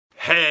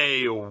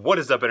Hey, what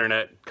is up,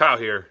 Internet? Kyle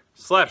here,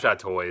 Slapshot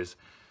Toys,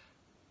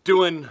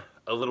 doing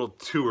a little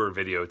tour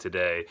video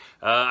today.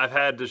 I've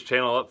had this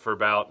channel up for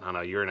about, I don't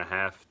know, a year and a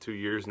half, 2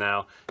 years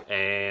now,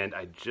 and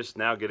I'm just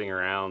now getting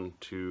around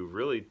to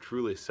really,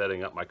 truly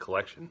setting up my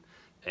collection,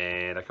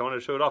 and I kind of wanted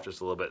to show it off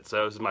just a little bit.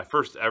 So this is my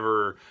first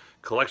ever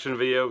collection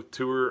video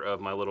tour of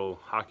my little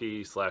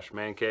hockey /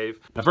 man cave.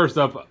 Now first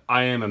up,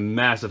 I am a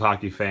massive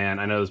hockey fan.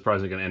 I know this probably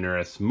isn't going to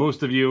interest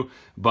most of you,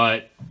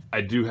 but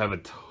I do have a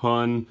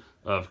ton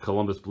of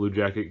Columbus Blue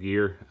Jacket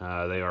gear.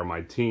 They are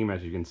my team,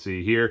 as you can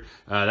see here.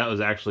 That was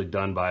actually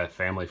done by a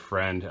family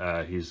friend.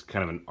 He's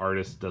kind of an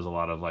artist, does a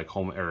lot of like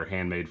home or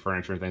handmade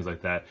furniture and things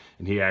like that,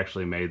 and he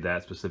actually made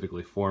that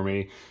specifically for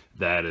me.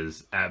 That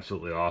is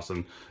absolutely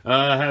awesome.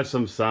 I have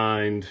some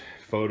signed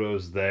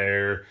photos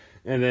there.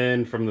 And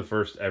then from the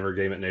first ever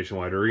game at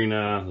Nationwide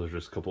Arena, there's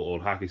just a couple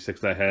old hockey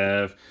sticks I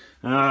have.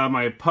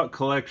 My puck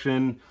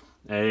collection.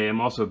 I'm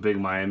also a big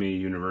Miami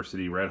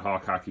University Red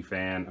Hawk hockey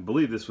fan. I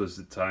believe this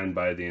was signed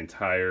by the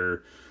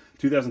entire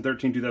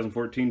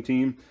 2013-2014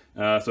 team.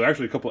 So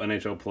actually a couple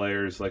NHL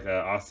players like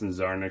Austin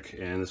Czarnik,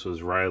 and this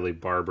was Riley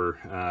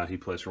Barber. He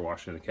plays for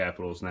Washington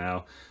Capitals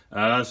now.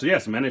 So yeah,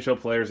 some NHL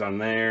players on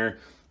there.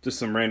 Just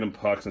some random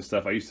pucks and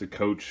stuff. I used to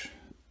coach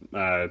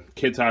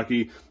kids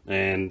hockey,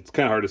 and it's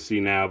kind of hard to see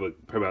now, but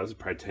this is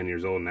probably 10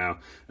 years old now.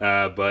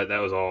 But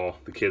that was all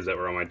the kids that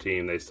were on my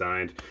team. They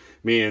signed.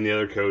 Me and the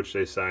other coach,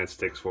 they signed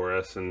sticks for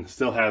us, and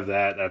still have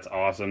that. That's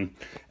awesome.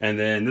 And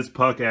then this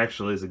puck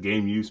actually is a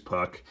game use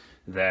puck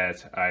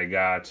that I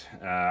got.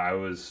 I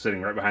was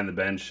sitting right behind the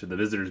bench, the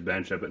visitors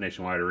bench up at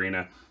Nationwide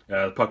Arena.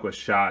 The puck was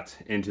shot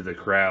into the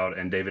crowd,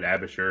 and David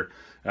Abisher,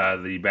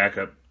 the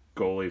backup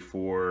goalie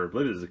for, I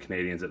believe it was the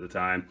Canadians at the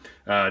time,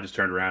 just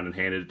turned around and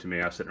handed it to me.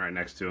 I was sitting right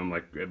next to him,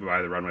 like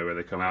by the runway where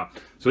they come out.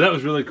 So that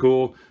was really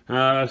cool.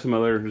 Some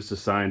other, just a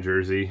signed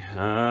jersey.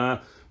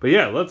 But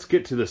yeah, let's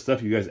get to the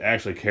stuff you guys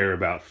actually care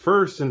about.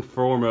 First and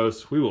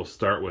foremost, we will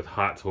start with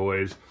Hot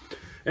Toys.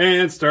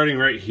 And starting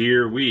right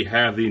here, we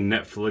have the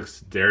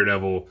Netflix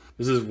Daredevil.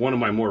 This is one of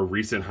my more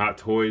recent Hot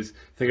Toys.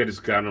 I think I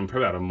just got him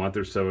probably about a month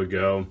or so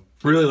ago.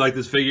 Really like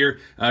this figure.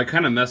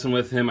 Kind of messing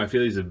with him. I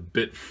feel he's a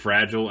bit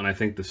fragile, and I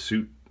think the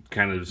suit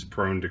kind of is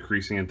prone to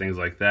creasing and things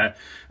like that.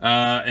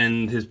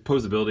 And his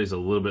posability is a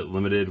little bit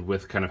limited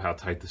with kind of how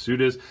tight the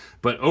suit is.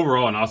 But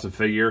overall, an awesome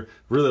figure.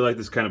 Really like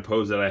this kind of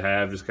pose that I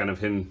have, just kind of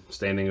him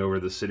standing over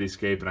the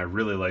cityscape. And I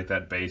really like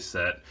that base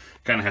that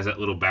kind of has that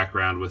little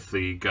background with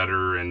the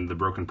gutter and the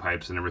broken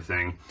pipes and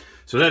everything.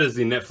 So that is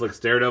the Netflix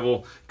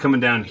Daredevil. Coming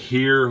down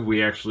here,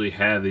 we actually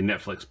have the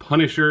Netflix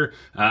Punisher.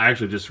 I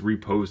actually just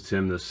reposed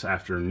him this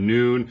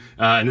afternoon.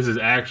 And this is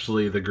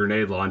actually the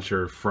grenade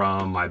launcher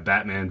from my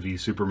Batman v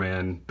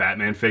Superman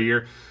Batman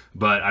figure.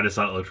 But I just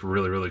thought it looked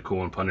really, really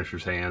cool in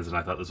Punisher's hands, and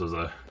I thought this was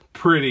a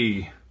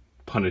pretty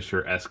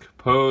Punisher-esque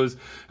pose.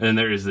 And then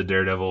there is the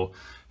Daredevil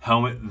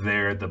helmet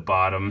there at the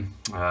bottom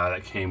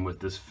that came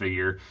with this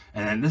figure.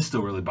 And then this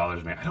still really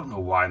bothers me. I don't know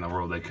why in the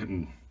world they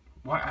couldn't...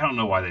 I don't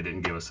know why they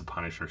didn't give us a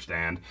Punisher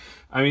stand.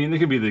 I mean, they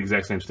could be the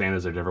exact same stand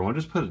as their different one.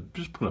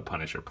 Just put a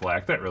Punisher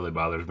plaque. That really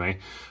bothers me.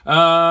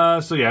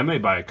 So yeah, I may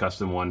buy a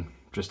custom one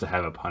just to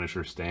have a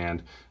Punisher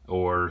stand.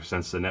 Or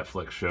since the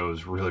Netflix show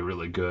is really,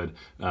 really good,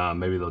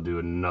 maybe they'll do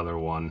another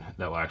one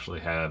that will actually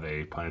have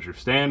a Punisher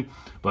stand.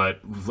 But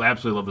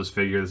absolutely love this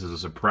figure. This is a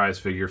surprise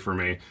figure for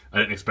me. I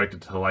didn't expect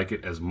it to like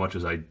it as much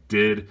as I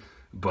did,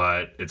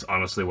 but it's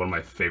honestly one of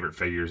my favorite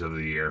figures of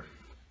the year.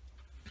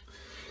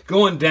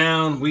 Going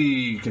down,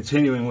 we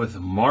continuing with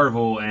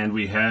Marvel, and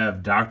we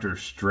have Doctor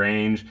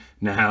Strange.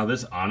 Now,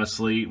 this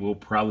honestly will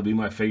probably be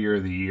my figure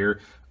of the year.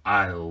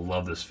 I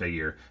love this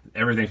figure.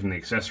 Everything from the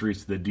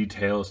accessories to the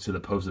details to the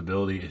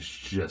posability is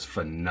just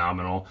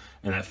phenomenal.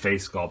 And that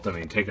face sculpt, I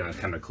mean, taking a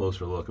kind of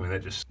closer look, I mean,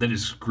 that just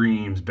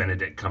screams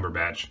Benedict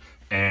Cumberbatch.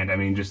 And I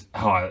mean, just,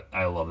 oh,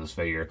 I love this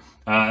figure.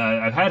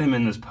 I've had him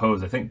in this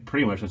pose, I think,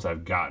 pretty much since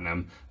I've gotten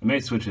him. I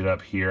may switch it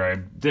up here. I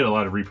did a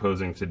lot of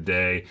reposing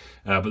today,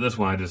 but this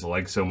one I just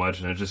like so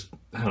much, and it just,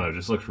 I don't know, it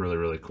just looks really,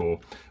 really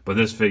cool. But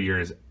this figure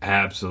is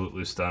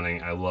absolutely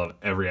stunning. I love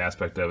every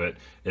aspect of it.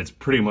 It's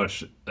pretty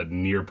much a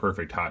near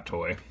perfect Hot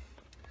Toy.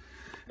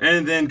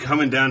 And then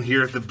coming down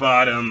here at the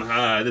bottom,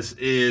 this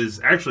is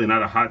actually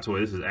not a Hot Toy.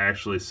 This is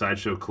actually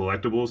Sideshow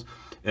Collectibles,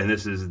 and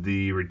this is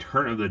the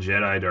Return of the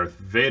Jedi Darth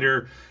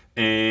Vader.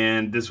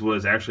 And this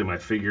was actually my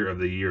figure of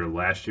the year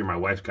last year. My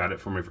wife got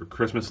it for me for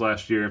Christmas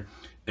last year,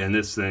 and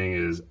this thing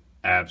is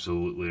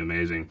absolutely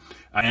amazing.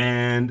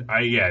 And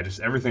yeah, just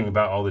everything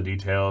about all the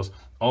details,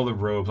 all the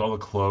robes, all the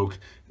cloak,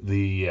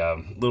 the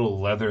little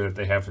leather that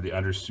they have for the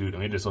undersuit. I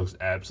mean, it just looks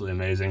absolutely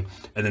amazing.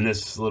 And then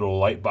this little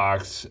light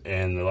box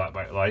and the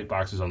light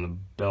boxes on the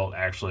belt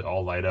actually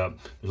all light up.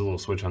 There's a little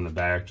switch on the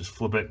back, just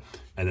flip it,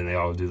 and then they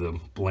all do the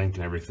blink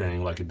and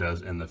everything like it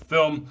does in the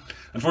film.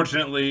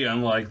 Unfortunately,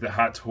 unlike the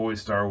Hot Toy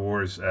Star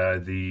Wars,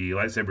 the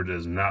lightsaber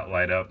does not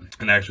light up.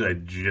 And actually, I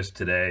just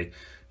today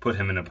put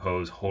him in a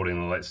pose holding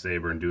the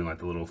lightsaber and doing like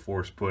the little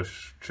force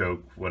push,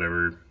 choke,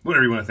 whatever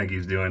you want to think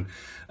he's doing.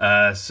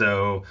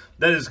 So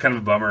that is kind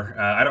of a bummer.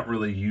 I don't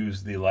really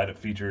use the light up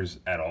features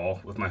at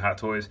all with my Hot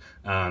Toys,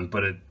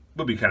 but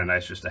would be kind of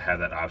nice just to have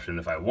that option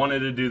if I wanted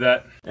to do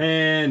that.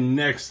 And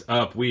next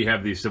up, we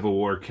have the Civil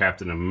War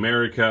Captain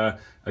America.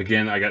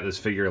 Again, I got this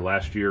figure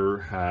last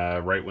year,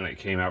 right when it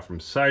came out from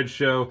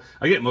Sideshow.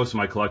 I get most of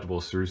my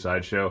collectibles through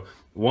Sideshow.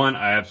 One,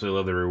 I absolutely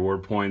love the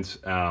reward points.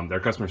 Their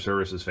customer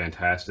service is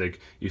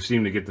fantastic. You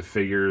seem to get the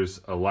figures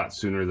a lot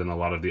sooner than a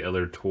lot of the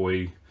other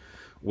toy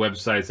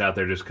websites out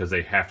there, just because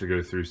they have to go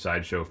through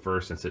Sideshow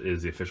first, since it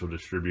is the official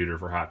distributor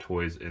for Hot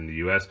Toys in the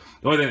US.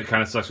 The only thing that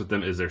kind of sucks with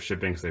them is their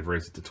shipping, because they've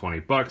raised it to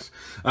 20 bucks.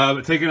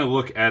 But taking a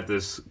look at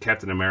this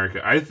Captain America,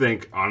 I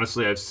think,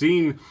 honestly, I've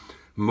seen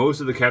most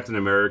of the Captain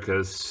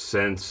Americas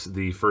since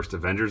the first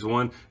Avengers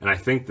one, and I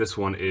think this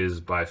one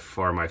is by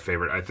far my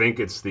favorite. I think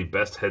it's the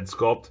best head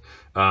sculpt,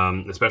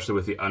 especially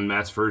with the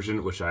unmasked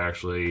version, which I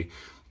actually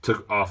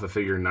took off the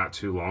figure not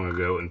too long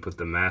ago and put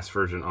the masked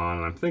version on,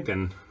 and I'm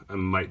thinking I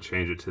might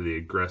change it to the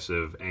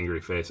aggressive, angry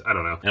face. I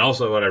don't know. And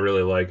also what I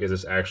really like is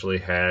this actually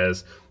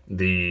has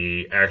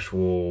the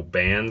actual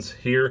bands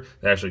here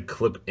that actually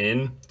clip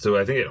in, so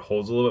I think it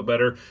holds a little bit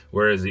better,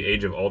 whereas the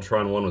Age of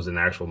Ultron one was an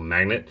actual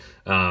magnet.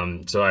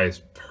 So I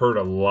heard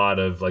a lot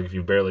of, like, if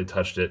you barely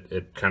touched it,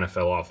 it kind of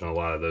fell off, and a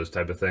lot of those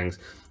type of things.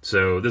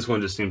 So this one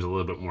just seems a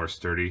little bit more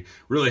sturdy.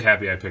 Really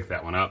happy I picked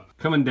that one up.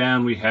 Coming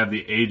down, we have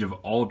the Age of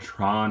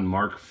Ultron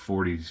Mark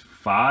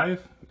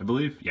 45, I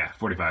believe. Yeah,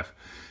 45.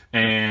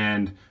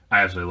 And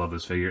I absolutely love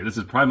this figure. This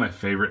is probably my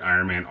favorite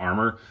Iron Man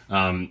armor,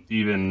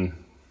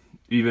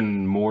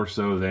 even more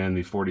so than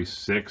the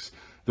 46.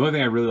 The only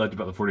thing I really liked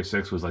about the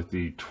 46 was like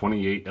the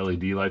 28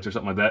 LED lights or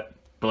something like that.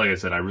 But like I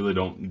said, I really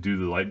don't do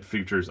the light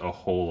features a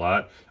whole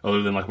lot,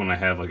 other than like when I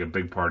have like a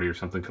big party or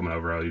something coming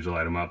over, I'll usually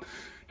light them up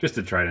just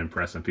to try to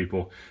impress some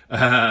people. So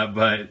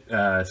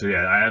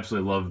yeah, I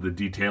absolutely love the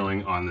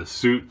detailing on the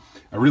suit.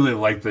 I really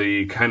like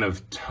the kind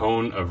of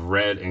tone of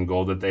red and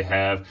gold that they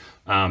have.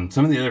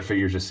 Some of the other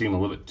figures just seem a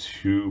little bit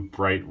too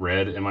bright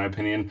red, in my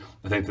opinion.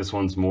 I think this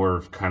one's more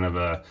of kind of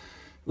a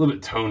little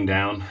bit toned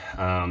down,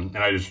 and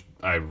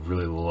I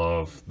really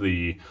love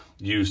the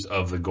use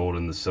of the gold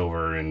and the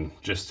silver and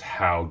just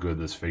how good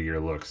this figure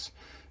looks.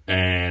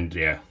 And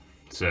yeah,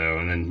 so,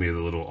 and then maybe the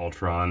little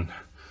Ultron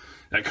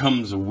that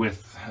comes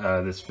with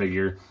this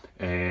figure,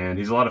 and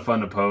he's a lot of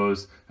fun to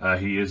pose.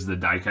 He is the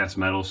die-cast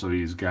metal, so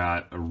he's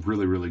got a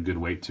really, really good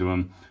weight to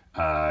him.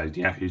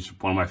 Yeah, he's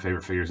one of my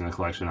favorite figures in the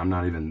collection. I'm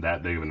not even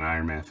that big of an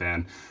Iron Man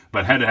fan,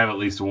 but had to have at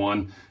least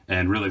one,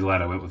 and really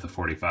glad I went with the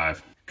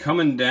 45.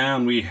 Coming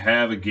down, we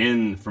have,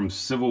 again, from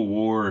Civil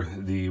War,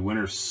 the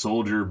Winter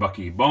Soldier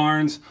Bucky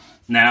Barnes.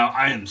 Now,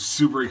 I am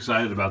super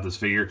excited about this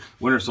figure.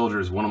 Winter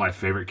Soldier is one of my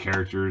favorite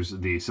characters.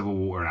 The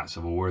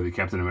the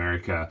Captain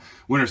America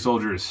Winter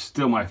Soldier is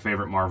still my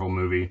favorite Marvel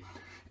movie.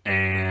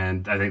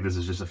 And I think this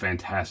is just a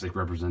fantastic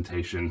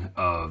representation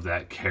of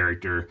that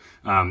character.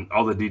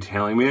 All the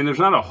detailing, I mean, there's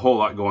not a whole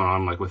lot going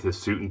on like with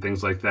his suit and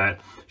things like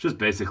that. It's just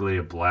basically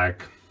a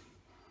black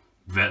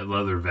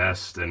leather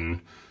vest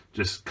and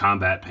just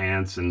combat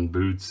pants and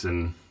boots,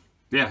 and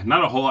yeah,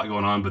 not a whole lot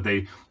going on, but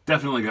they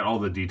definitely got all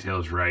the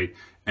details right.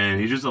 And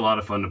he's just a lot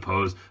of fun to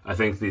pose. I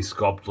think the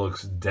sculpt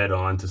looks dead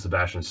on to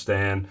Sebastian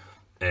Stan.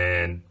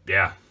 And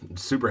yeah,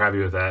 super happy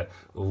with that.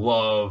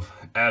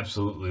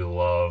 Absolutely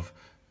love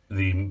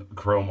the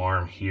chrome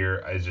arm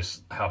here.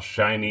 Just how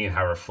shiny and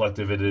how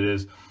reflective it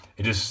is.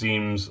 It just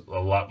seems a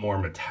lot more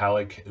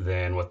metallic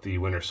than what the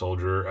Winter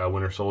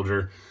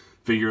Soldier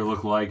figure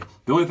looked like.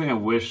 The only thing I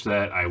wish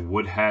that I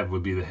would have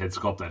would be the head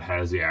sculpt that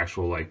has the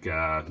actual like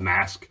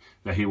mask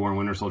that he wore in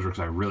Winter Soldier,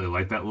 because I really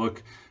like that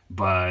look.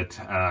 But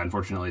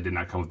unfortunately it did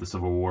not come with the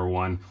Civil War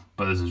one.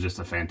 But this is just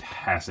a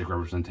fantastic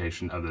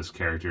representation of this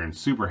character, and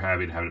super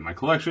happy to have it in my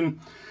collection.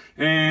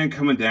 And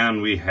coming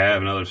down, we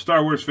have another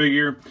Star Wars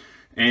figure,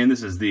 and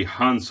this is the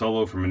Han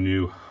Solo from A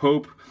New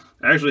Hope.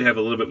 I actually have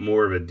a little bit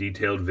more of a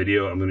detailed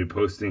video I'm going to be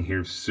posting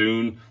here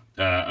soon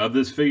of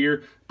this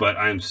figure, but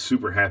I'm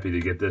super happy to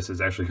get this.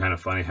 It's actually kind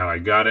of funny how I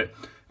got it.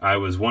 I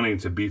was wanting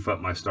to beef up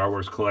my Star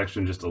Wars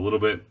collection just a little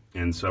bit,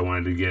 and so I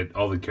wanted to get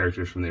all the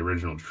characters from the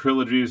original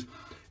trilogies.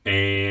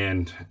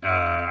 And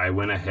I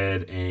went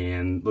ahead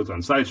and looked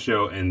on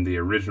Sideshow, and the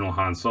original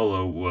Han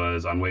Solo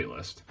was on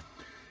waitlist.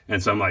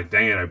 And so I'm like,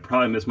 dang it, I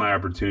probably missed my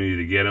opportunity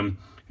to get him.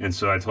 And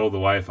so I told the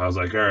wife, I was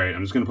like, all right,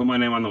 I'm just going to put my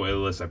name on the wait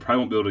list. I probably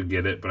won't be able to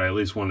get it, but I at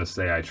least want to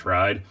say I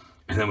tried.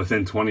 And then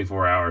within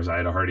 24 hours, I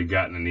had already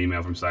gotten an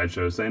email from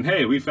Sideshow saying,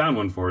 hey, we found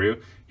one for you.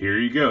 Here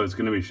you go. It's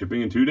going to be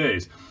shipping in 2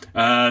 days.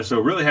 So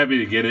really happy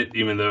to get it,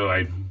 even though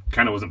I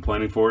kind of wasn't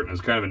planning for it. It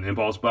was kind of an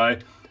impulse buy.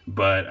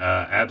 But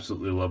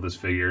absolutely love this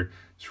figure.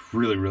 It's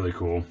really, really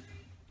cool.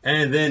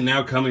 And then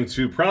now coming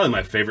to probably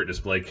my favorite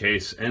display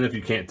case. And if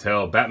you can't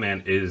tell,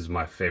 Batman is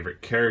my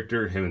favorite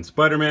character, him and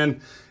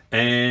Spider-Man.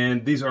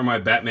 And these are my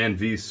Batman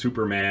v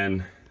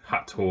Superman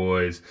Hot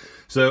Toys.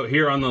 So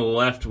here on the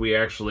left, we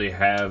actually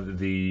have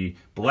the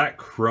black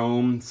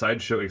chrome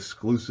Sideshow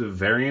exclusive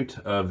variant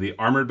of the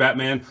armored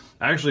Batman.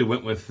 I actually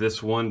went with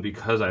this one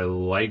because I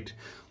liked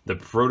the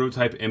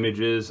prototype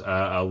images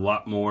a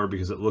lot more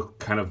because it looked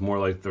kind of more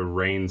like the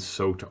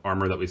rain-soaked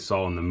armor that we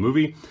saw in the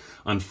movie.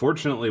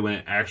 Unfortunately, when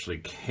it actually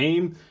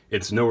came,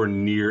 it's nowhere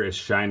near as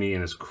shiny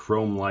and as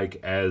chrome-like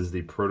as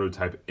the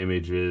prototype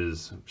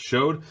images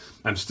showed.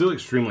 I'm still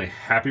extremely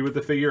happy with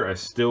the figure. I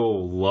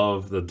still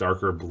love the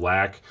darker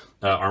black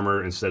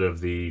armor instead of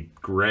the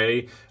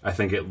gray. I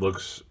think it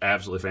looks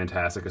absolutely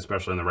fantastic,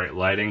 especially in the right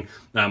lighting.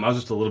 I was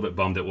just a little bit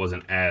bummed it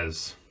wasn't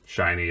as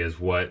shiny as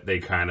what they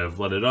kind of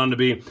let it on to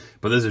be,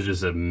 but this is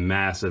just a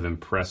massive,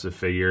 impressive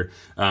figure.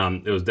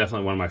 It was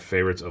definitely one of my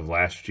favorites of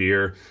last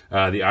year.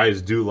 The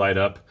eyes do light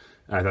up.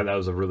 I thought that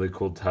was a really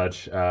cool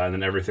touch, and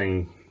then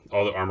everything,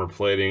 all the armor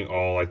plating,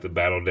 all like the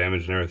battle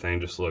damage and everything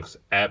just looks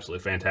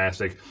absolutely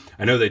fantastic.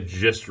 I know they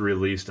just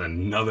released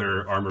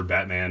another armored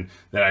Batman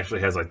that actually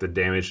has like the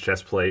damaged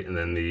chest plate and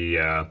then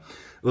the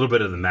little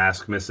bit of the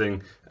mask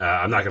missing.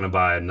 I'm not going to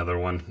buy another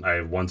one.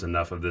 I want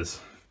enough of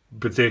this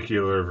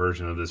particular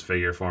version of this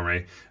figure for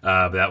me,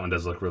 but that one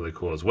does look really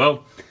cool as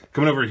well.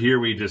 Coming over here,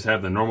 we just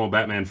have the normal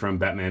Batman from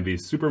Batman v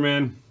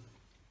Superman.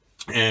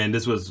 And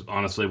this was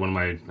honestly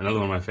another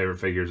one of my favorite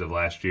figures of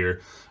last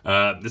year.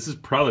 This is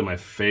probably my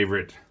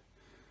favorite,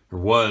 or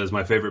was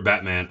my favorite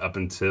Batman up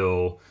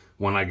until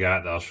one I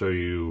got that I'll show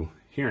you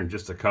here in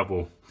just a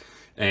couple.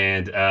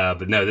 And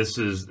but no, this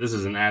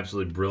is an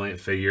absolutely brilliant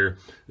figure.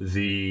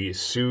 The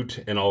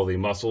suit and all the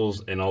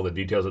muscles and all the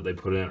details that they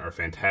put in are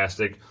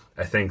fantastic.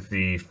 I think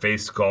the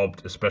face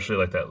sculpt, especially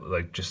like that,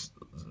 like just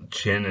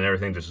chin and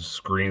everything, just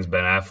screams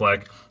Ben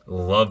Affleck.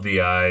 Love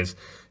the eyes.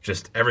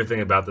 Just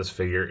everything about this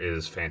figure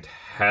is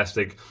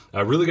fantastic.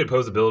 Really good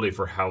posability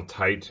for how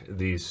tight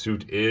the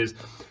suit is.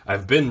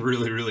 I've been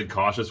really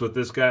cautious with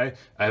this guy.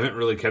 I haven't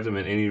really kept him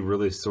in any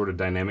really sort of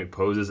dynamic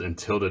poses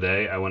until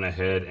today. I went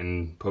ahead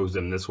and posed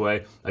him this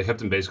way. I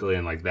kept him basically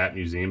in like that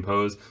museum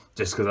pose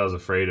just because I was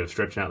afraid of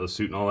stretching out the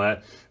suit and all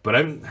that. But I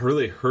haven't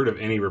really heard of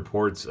any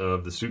reports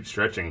of the suit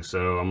stretching.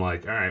 So I'm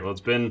like, all right, well,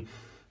 it's been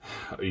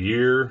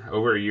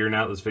over a year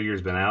now this figure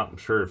has been out. I'm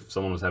sure if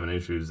someone was having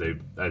issues,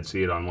 I'd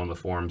see it on one of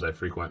the forums I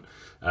frequent.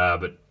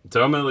 But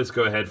so I'm gonna at least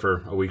go ahead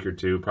for a week or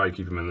two, probably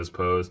keep him in this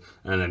pose,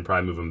 and then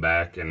probably move him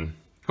back, and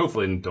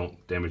hopefully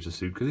don't damage the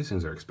suit because these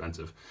things are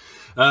expensive.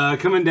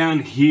 Coming down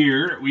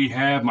here, we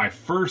have my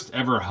first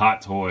ever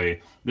hot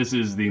toy. This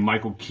is the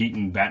Michael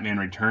Keaton Batman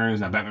Returns.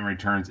 Now, Batman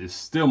Returns is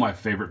still my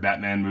favorite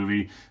Batman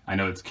movie. I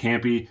know it's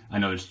campy, I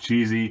know it's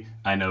cheesy,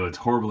 I know it's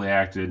horribly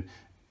acted.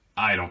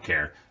 I don't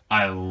care.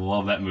 I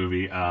love that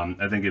movie.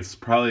 I think it's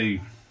probably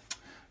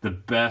the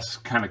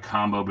best kind of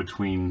combo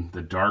between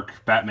the dark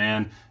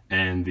Batman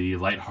and the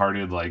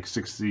lighthearted, like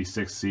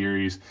 66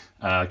 series,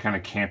 kind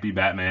of campy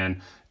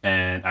Batman.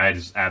 And I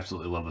just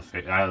absolutely love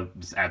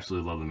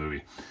the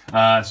movie.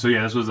 So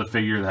yeah, this was a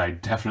figure that I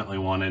definitely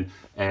wanted.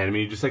 And I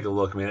mean, just take a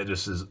look. I mean, that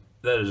is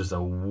just a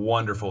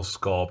wonderful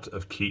sculpt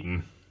of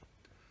Keaton.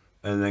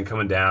 And then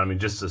coming down, I mean,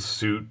 just the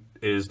suit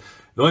is.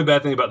 The only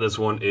bad thing about this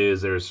one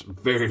is there's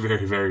very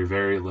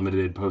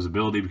limited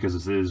posability because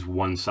this is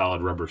one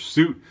solid rubber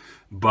suit.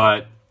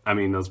 But, I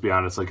mean, let's be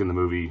honest, like in the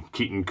movie,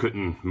 Keaton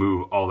couldn't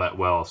move all that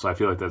well. So I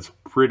feel like that's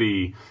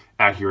pretty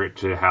accurate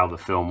to how the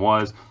film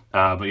was.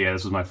 But yeah,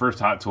 this was my first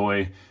hot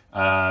toy.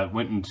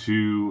 Went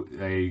into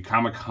a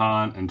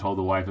Comic-Con and told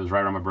the wife, it was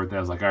right around my birthday, I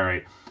was like, all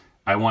right,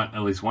 I want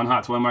at least one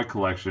hot toy in my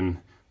collection.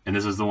 And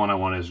this is the one I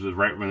wanted. It was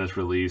right when it's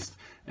released.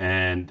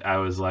 And I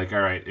was like, all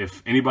right,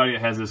 if anybody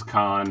that has this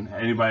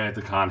anybody at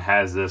the con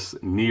has this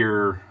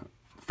near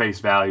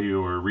face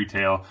value or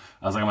retail,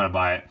 I was like, I'm going to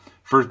buy it.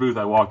 First booth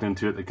I walked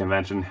into at the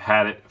convention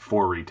had it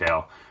for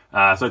retail.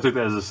 So I took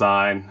that as a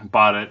sign,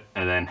 bought it,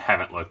 and then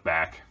haven't looked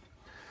back.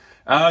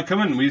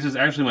 This is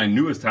actually my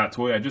newest hot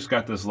toy. I just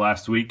got this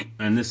last week,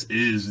 and this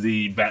is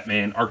the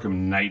Batman Arkham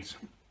Knight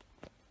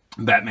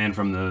Batman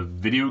from the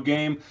video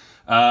game.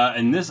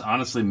 And this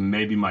honestly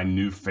may be my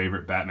new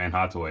favorite Batman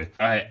hot toy.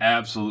 I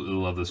absolutely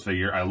love this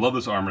figure. I love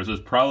this armor. This is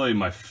probably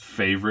my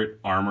favorite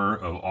armor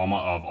of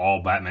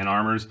all Batman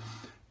armors.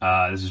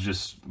 This is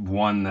just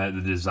one that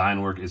the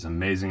design work is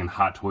amazing, and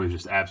Hot Toys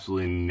just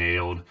absolutely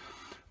nailed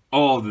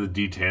all the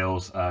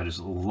details. Just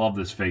love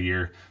this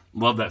figure.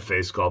 Love that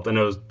face sculpt. I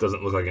know it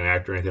doesn't look like an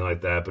actor or anything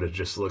like that, but it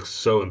just looks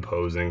so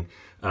imposing.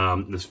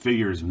 This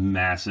figure is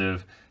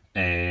massive.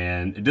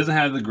 And it doesn't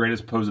have the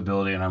greatest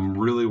posability, and I'm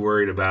really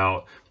worried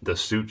about the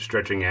suit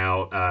stretching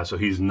out, so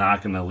he's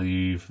not going to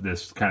leave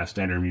this kind of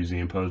standard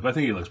museum pose, but I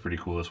think he looks pretty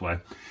cool this way.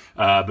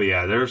 But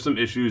yeah, there are some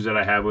issues that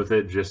I have with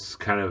it, just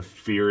kind of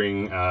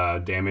fearing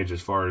damage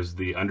as far as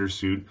the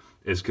undersuit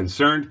is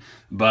concerned,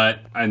 but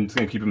I'm just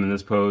going to keep him in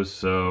this pose,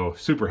 so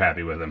super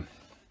happy with him.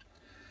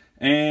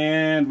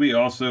 And we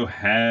also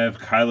have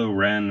Kylo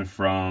Ren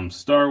from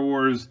Star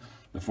Wars,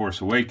 The Force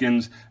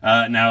Awakens.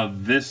 Now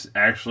this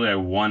actually I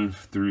won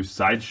through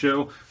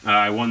Sideshow.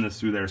 I won this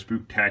through their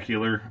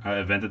Spooktacular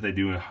event that they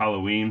do in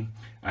Halloween.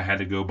 I had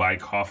to go buy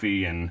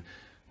coffee and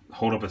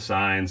hold up a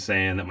sign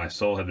saying that my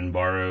soul had been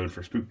borrowed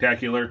for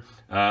Spooktacular.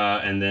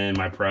 And then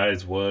my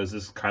prize was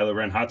this Kylo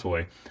Ren hot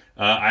toy.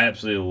 I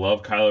absolutely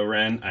love Kylo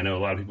Ren. I know a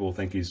lot of people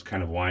think he's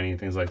kind of whiny and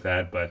things like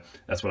that, but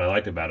that's what I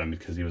liked about him,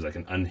 because he was like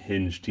an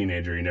unhinged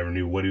teenager. He never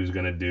knew what he was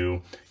going to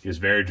do. He was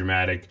very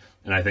dramatic,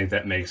 and I think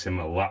that makes him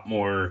a lot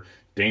more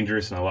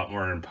dangerous and a lot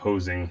more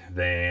imposing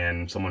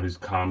than someone who's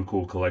calm,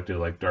 cool, collected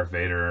like Darth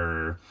Vader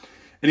or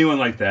anyone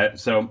like that.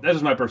 So that's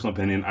just my personal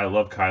opinion. I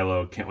love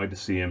Kylo. Can't wait to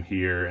see him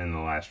here in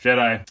The Last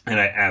Jedi. And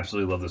I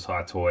absolutely love this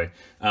hot toy.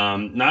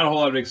 Not a whole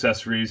lot of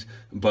accessories,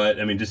 but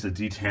I mean, just the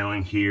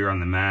detailing here on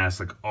the mask,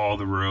 like all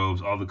the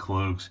robes, all the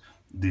cloaks.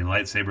 The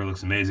lightsaber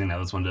looks amazing. Now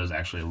this one does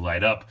actually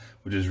light up,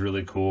 which is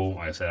really cool.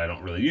 Like I said, I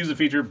don't really use the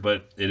feature,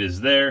 but it is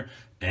there.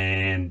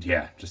 And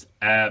yeah, just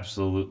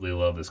absolutely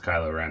love this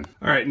Kylo Ren.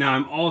 All right, now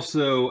I'm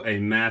also a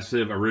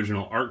massive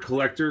original art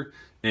collector.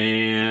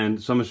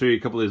 And so I'm going to show you a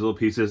couple of these little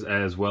pieces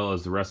as well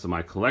as the rest of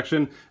my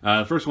collection.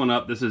 The first one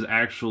up, this is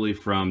actually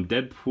from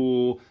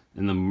Deadpool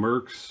and the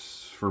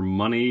Mercs for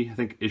Money, I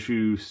think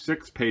issue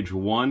 6, page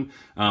 1.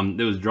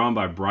 It was drawn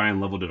by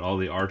Brian Level, did all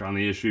the art on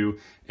the issue,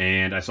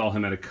 and I saw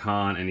him at a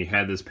con and he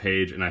had this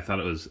page, and I thought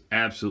it was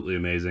absolutely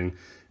amazing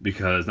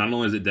because not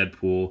only is it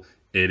Deadpool,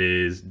 it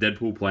is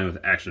Deadpool playing with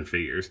action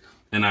figures.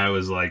 And I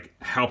was like,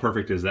 how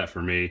perfect is that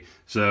for me?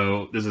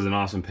 So this is an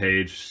awesome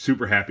page.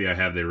 Super happy I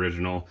have the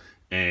original,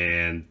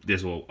 and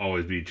this will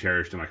always be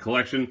cherished in my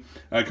collection.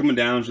 Coming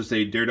down is just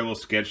a Daredevil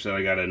sketch that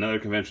I got at another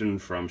convention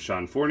from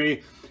Sean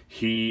Forney.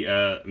 He,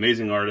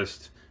 amazing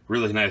artist,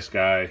 really nice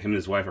guy. Him and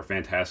his wife are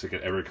fantastic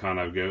at every con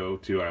I go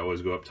to. I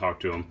always go up, talk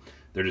to them.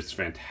 They're just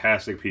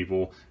fantastic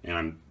people, and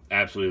I'm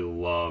absolutely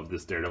love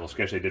this Daredevil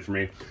sketch they did for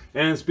me.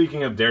 And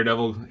speaking of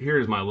Daredevil,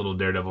 here's my little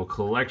Daredevil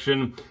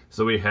collection.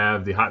 So we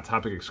have the Hot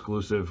Topic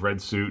exclusive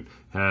red suit,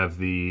 have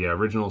the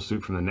original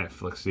suit from the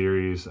Netflix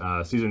series,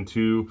 season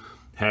 2,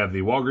 have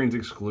the Walgreens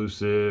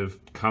exclusive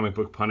comic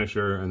book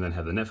Punisher, and then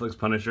have the Netflix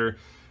Punisher.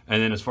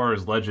 And then as far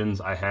as Legends,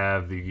 I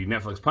have the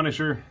Netflix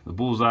Punisher, the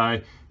Bullseye,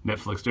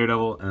 Netflix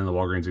Daredevil, and then the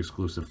Walgreens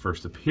exclusive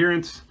first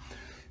appearance.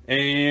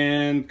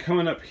 And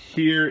coming up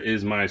here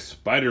is my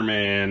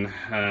Spider-Man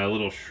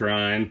little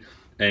shrine.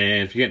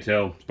 And if you can't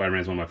tell,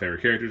 Spider-Man's one of my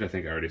favorite characters. I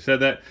think I already said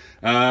that.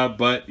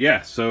 But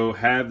yeah, so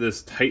have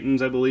this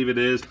Titans, I believe it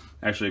is.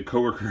 Actually, a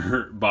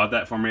coworker bought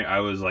that for me. I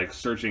was like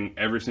searching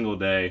every single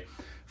day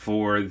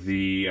for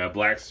the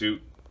black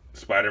suit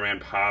Spider-Man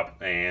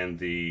pop and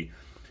the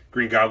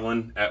Green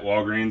Goblin at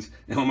Walgreens.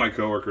 And one of my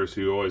coworkers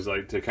who always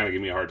like to kind of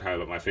give me a hard time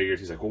about my figures,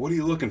 he's like, well, what are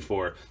you looking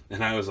for?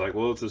 And I was like,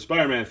 well, it's a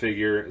Spider-Man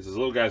figure. It's this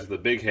little guy with a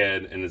big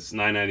head, and it's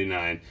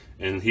 $9.99.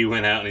 And he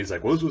went out and he's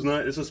like, well,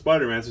 it's a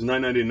Spider-Man. This is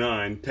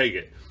 $9.99. Take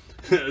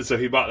it. So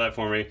he bought that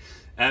for me.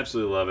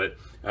 Absolutely love it.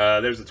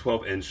 There's a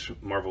 12-inch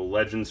Marvel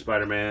Legends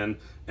Spider-Man.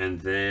 And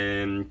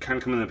then kind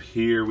of coming up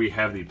here, we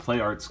have the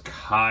Play Arts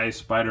Kai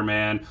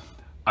Spider-Man.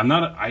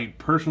 I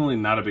personally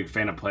not a big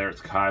fan of Play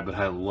Arts Kai, but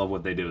I love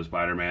what they did with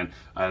Spider-Man.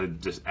 I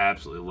just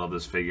absolutely love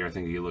this figure. I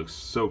think he looks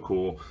so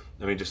cool.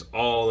 I mean, just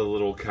all the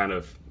little kind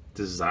of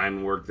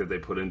design work that they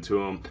put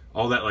into him.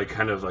 All that like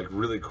kind of like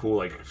really cool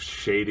like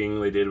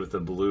shading they did with the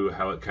blue,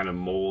 how it kind of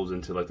molds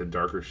into like the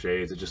darker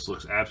shades. It just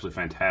looks absolutely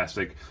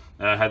fantastic.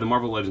 Had the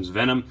Marvel Legends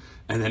Venom,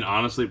 and then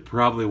honestly,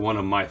 probably one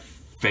of my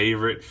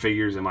favorite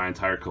figures in my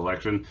entire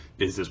collection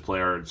is this Play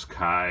Arts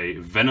Kai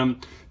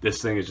Venom.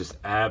 This thing is just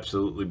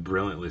absolutely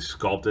brilliantly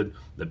sculpted.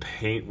 The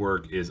paint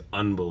work is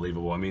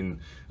unbelievable. I mean,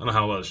 I don't know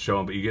how well it's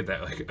showing, but you get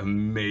that like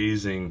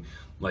amazing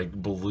like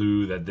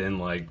blue that then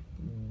like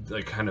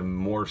kind of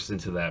morphs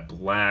into that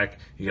black.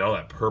 You get all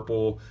that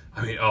purple.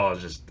 I mean, oh,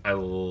 it's just, I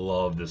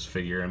love this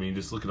figure. I mean,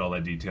 just look at all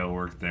that detail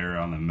work there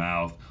on the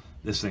mouth.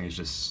 This thing is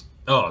just,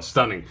 oh,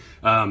 stunning.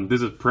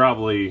 This is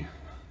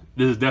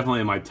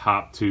definitely my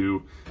top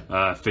 2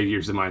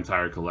 figures in my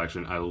entire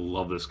collection. I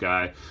love this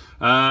guy.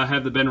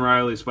 Have the Ben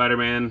Reilly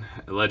Spider-Man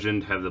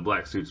Legend, have the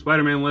Black Suit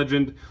Spider-Man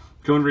Legend.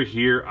 Going over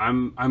here,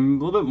 I'm a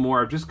little bit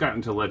more, I've just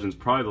gotten to Legends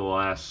probably the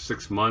last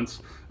 6 months.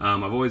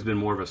 I've always been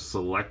more of a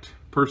select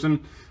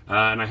person.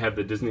 And I have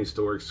the Disney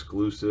Store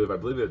exclusive, I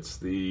believe it's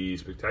the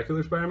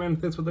Spectacular Spider-Man,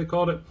 that's what they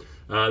called it.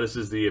 This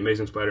is the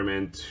Amazing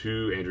Spider-Man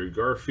 2 Andrew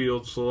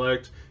Garfield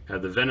Select,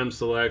 have the Venom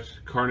Select,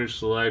 Carnage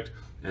Select,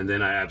 and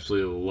then I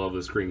absolutely love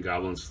this Green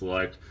Goblin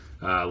Select.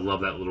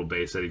 Love that little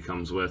base that he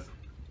comes with.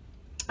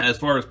 As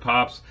far as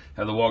pops,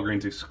 have the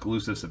Walgreens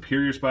exclusive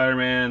Superior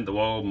Spider-Man, the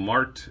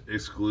Walmart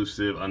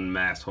exclusive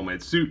Unmasked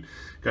Homemade Suit,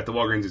 got the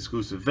Walgreens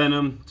exclusive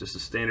Venom, just a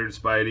standard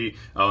Spidey.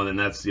 Oh, and then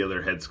that's the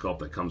other head sculpt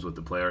that comes with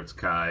the Play Arts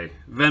Kai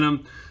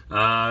Venom.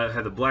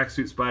 Had the Black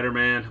Suit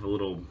Spider-Man, have a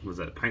little, was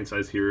that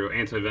pint-sized hero,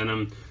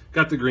 Anti-Venom,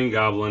 got the Green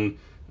Goblin.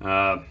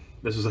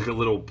 This was like a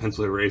little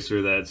pencil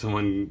eraser that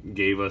someone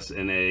gave us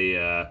in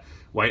a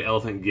White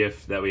Elephant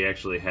gift that we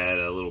actually had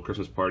at a little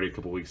Christmas party a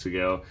couple weeks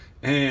ago,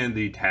 and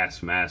the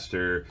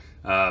Taskmaster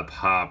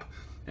pop.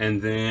 And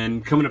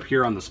then coming up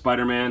here on the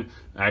Spider-Man,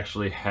 I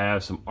actually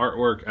have some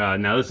artwork.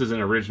 Now this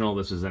isn't original,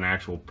 this is an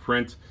actual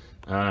print.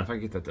 If I can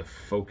get that to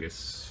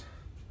focus.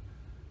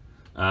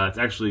 It's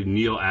actually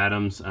Neil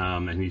Adams,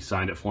 and he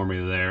signed it for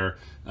me there.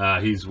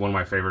 He's one of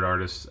my favorite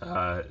artists.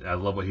 I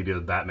love what he did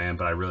with Batman,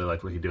 but I really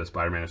like what he did with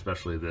Spider-Man,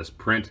 especially this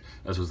print.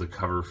 This was the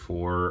cover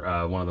for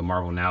one of the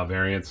Marvel Now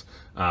variants,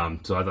 so I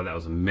thought that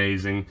was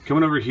amazing.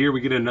 Coming over here,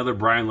 we get another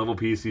Brian Level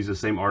piece. He's the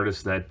same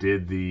artist that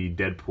did the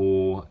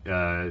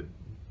Deadpool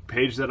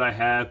page that I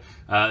have.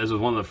 This was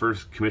one of the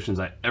first commissions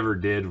I ever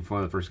did,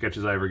 one of the first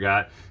sketches I ever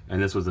got,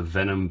 and this was a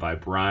Venom by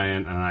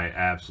Brian, and I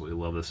absolutely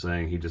love this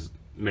thing. He just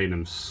made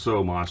him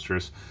so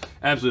monstrous.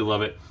 Absolutely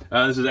love it.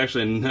 This is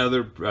actually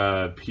another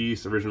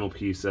original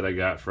piece that I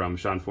got from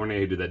Sean Fournier,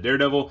 who did that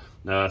Daredevil,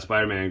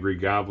 Spider-Man, and Green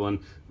Goblin.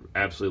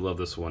 Absolutely love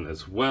this one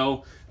as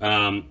well.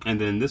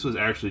 And then this was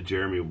actually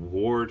Jeremy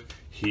Ward.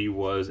 He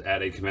was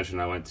at a convention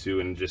I went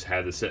to and just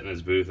had this sit in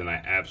his booth, and I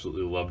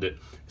absolutely loved it.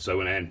 So I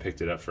went ahead and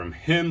picked it up from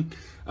him.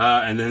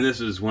 And then this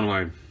is one of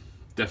my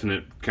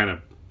definite kind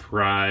of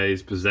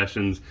prize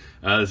possessions.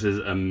 This is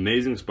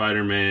Amazing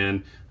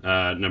Spider-Man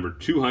number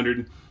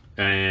 200.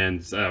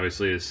 And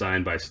obviously is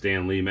signed by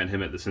Stan Lee. Met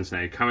him at the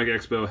Cincinnati Comic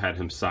Expo, had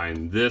him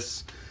sign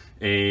this.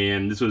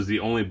 And this was the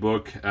only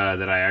book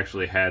that I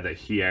actually had that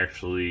he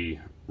actually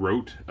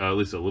wrote, at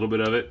least a little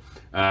bit of it.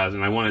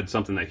 And I wanted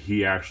something that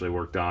he actually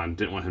worked on.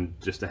 Didn't want him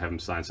just to have him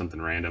sign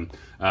something random.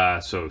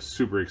 So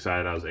super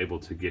excited I was able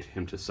to get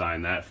him to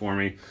sign that for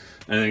me.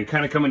 And then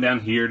kind of coming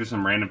down here to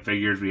some random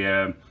figures, we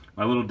have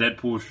my little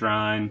Deadpool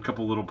shrine, a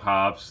couple little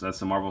pops. That's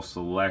the Marvel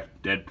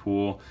Select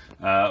Deadpool.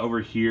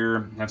 Over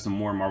here, have some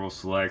more Marvel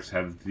Selects.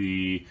 Have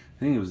the, I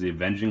think it was the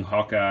Avenging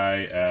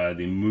Hawkeye,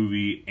 the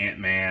movie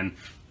Ant-Man,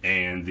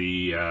 and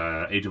the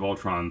Age of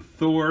Ultron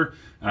Thor,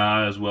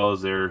 as well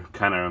as their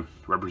kind of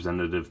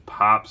representative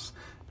pops.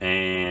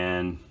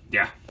 And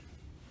yeah,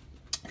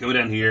 go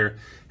down here,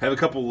 have a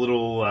couple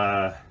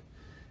little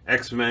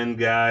X-Men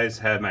guys.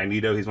 Have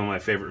Magneto, he's one of my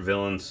favorite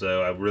villains,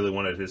 so I really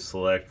wanted his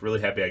Select.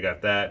 Really happy I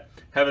got that.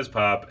 Have his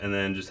pop, and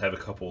then just have a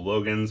couple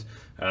Logans.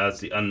 That's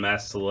the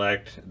Unmasked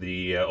Select,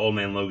 the Old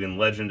Man Logan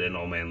Legend, and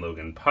Old Man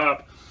Logan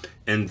Pop.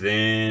 And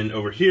then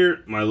over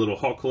here, my little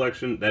Hulk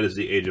collection. That is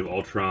the Age of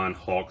Ultron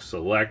Hulk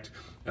Select,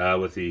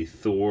 with the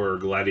Thor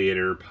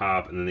Gladiator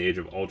Pop, and then the Age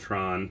of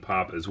Ultron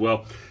Pop as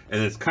well.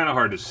 And it's kind of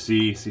hard to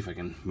see. See if I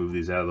can move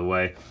these out of the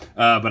way.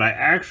 But I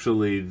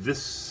actually,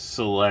 this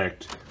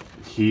Select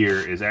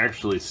here is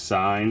actually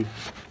signed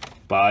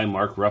by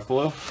Mark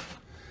Ruffalo.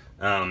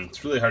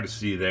 It's really hard to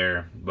see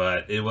there,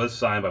 but it was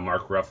signed by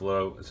Mark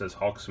Ruffalo. It says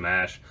Hulk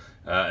Smash,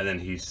 and then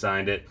he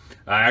signed it.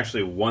 I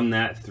actually won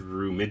that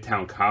through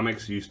Midtown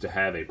Comics. Used to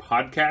have a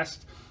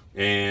podcast,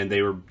 and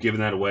they were giving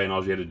that away, and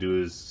all you had to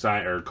do is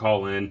sign or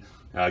call in,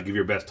 give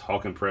your best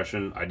Hulk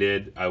impression. I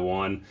did. I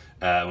won,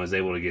 and was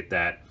able to get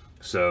that.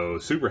 So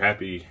super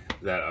happy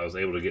that I was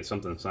able to get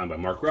something signed by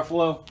Mark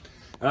Ruffalo.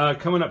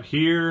 Coming up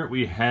here,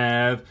 we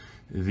have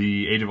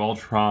the Age of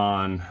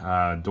Ultron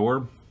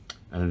Dorb.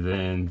 And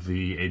then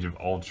the Age of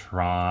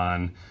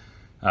Ultron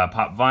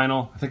Pop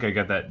Vinyl. I think I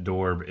got that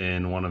Dorb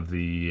in one of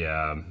the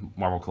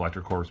Marvel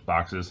Collector Corps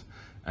boxes.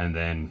 And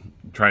then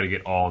try to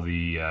get all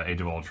the Age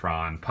of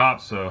Ultron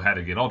pops, so had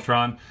to get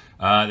Ultron.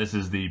 This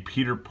is the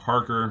Peter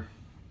Parker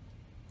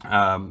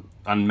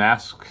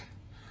Unmasked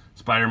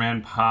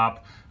Spider-Man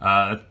pop.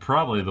 That's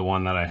probably the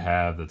one that I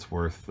have that's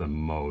worth the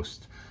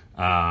most.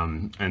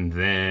 And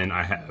then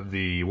I have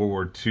the World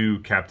War II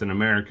Captain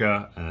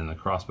America, and then the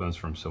crossbones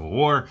from Civil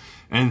War.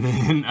 And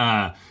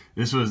then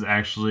this was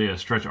actually a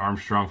Stretch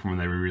Armstrong from when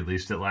they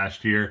re-released it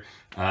last year.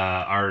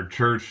 Our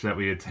church that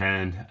we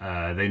attend,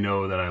 they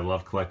know that I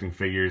love collecting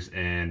figures,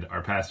 and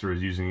our pastor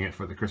was using it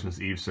for the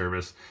Christmas Eve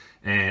service.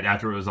 And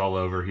after it was all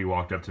over, he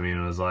walked up to me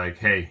and was like,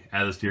 "Hey,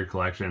 add this to your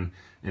collection."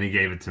 And he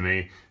gave it to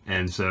me.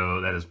 And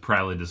so that is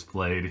proudly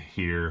displayed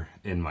here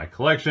in my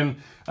collection.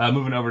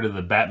 Moving over to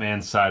the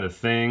Batman side of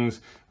things,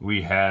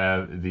 we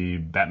have the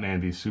Batman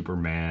v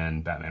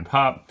Superman Batman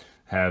Pop.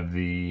 Have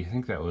the, I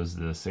think that was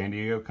the San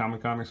Diego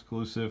Comic-Con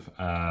exclusive,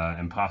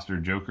 Imposter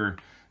Joker.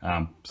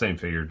 Same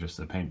figure, just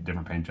a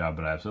different paint job,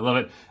 but I absolutely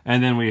love it.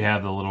 And then we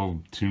have the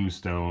little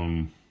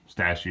Tombstone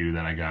statue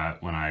that I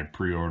got when I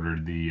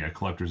pre-ordered the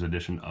collector's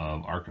edition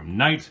of Arkham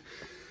Knight.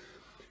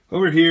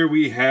 Over here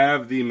we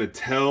have the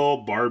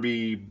Mattel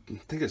Barbie,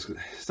 I think it's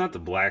not the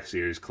Black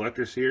Series,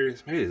 Collector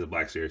Series, maybe it's the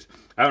Black Series.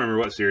 I don't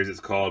remember what series it's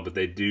called, but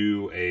they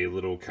do a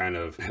little kind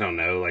of, I don't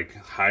know, like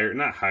higher,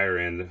 not higher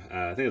end,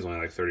 I think it's only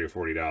like $30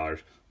 or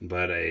 $40,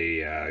 but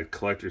a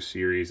collector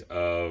series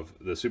of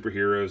the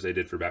superheroes they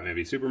did for Batman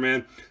v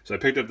Superman. So I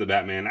picked up the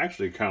Batman. I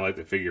actually kind of like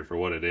the figure for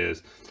what it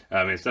is.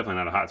 I mean, it's definitely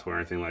not a hot toy or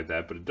anything like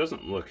that, but it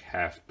doesn't look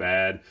half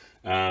bad.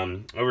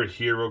 Over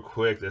here real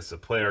quick, this is a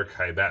Play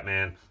Archive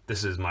Batman.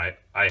 This is my,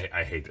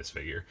 I hate this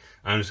figure.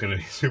 I'm just going to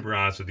be super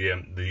honest with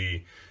you.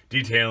 The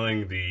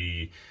detailing,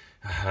 the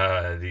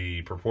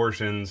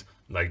proportions,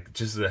 like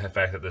just the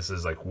fact that this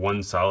is like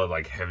one solid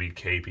like heavy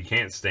cape. He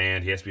can't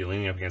stand, he has to be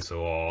leaning up against the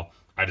wall.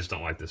 I just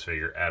don't like this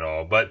figure at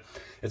all, but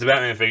it's a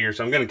Batman figure,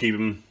 so I'm going to keep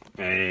him,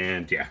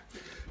 and yeah.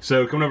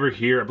 So coming over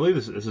here, I believe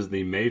this is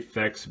the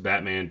Mafex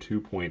Batman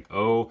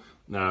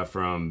 2.0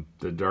 from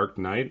The Dark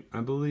Knight,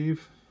 I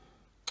believe.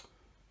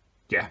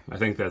 yeah, I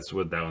think that's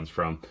what that one's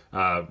from.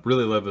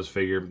 Really love this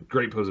figure.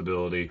 Great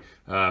posability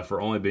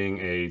for only being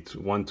a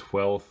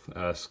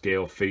 1/12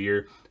 scale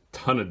figure.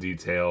 Ton of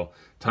detail,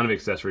 ton of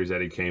accessories that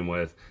he came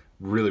with.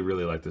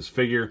 Really like this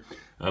figure.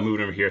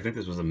 Moving over here, I think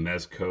this was a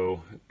MEZCO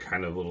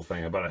kind of little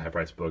thing. I bought it at High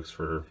Price Books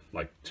for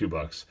like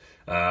 $2,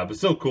 but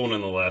still cool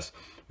nonetheless.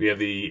 We have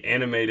the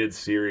animated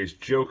series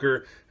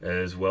Joker,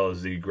 as well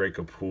as the Greg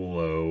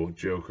Capullo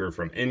Joker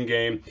from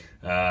Endgame.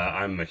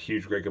 I'm a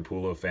huge Greg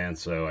Capullo fan,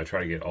 so I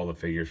try to get all the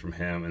figures from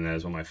him, and that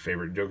is one of my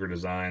favorite Joker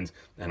designs.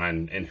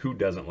 And who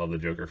doesn't love the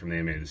Joker from the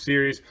animated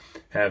series?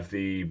 Have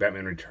the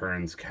Batman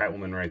Returns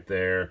Catwoman right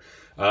there.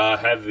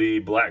 Have the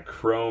black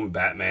chrome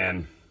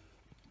Batman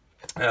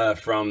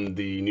from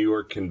the New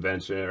York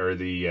convention, or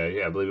the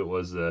yeah, I believe it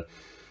was the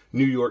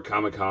New York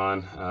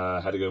Comic-Con.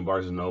 Had to go to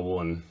Barnes & Noble,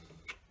 and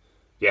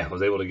yeah,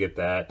 was able to get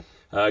that.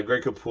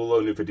 Greg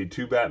Capullo, New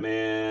 52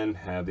 Batman,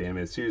 have the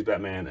animated series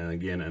Batman, and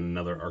again,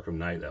 another Arkham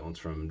Knight. That one's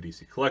from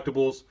DC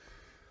Collectibles.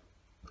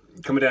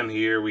 Coming down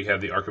here, we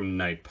have the Arkham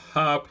Knight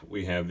Pop.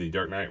 We have the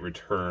Dark Knight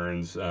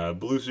Returns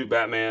Blue Suit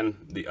Batman,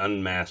 the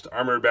Unmasked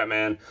Armored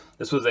Batman.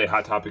 This was a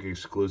Hot Topic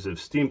exclusive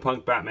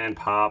Steampunk Batman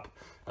Pop.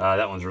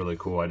 That one's really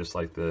cool. I just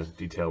like the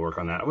detail work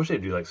on that. I wish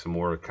they'd do like some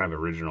more kind of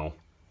original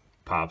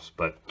pops,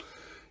 but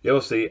yeah,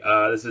 we'll see.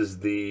 This is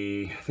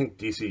the, I think,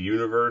 DC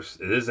Universe.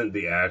 It isn't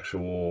the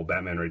actual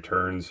Batman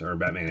Returns or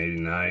Batman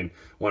 89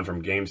 one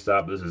from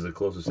GameStop. This is the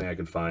closest thing I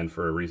could find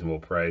for a reasonable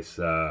price,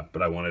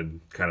 but I wanted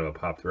kind of a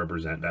pop to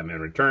represent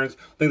Batman Returns.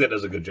 I think that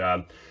does a good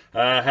job.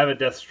 Have a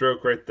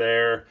Deathstroke right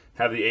there.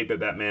 Have the 8-bit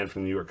Batman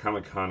from New York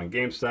Comic-Con and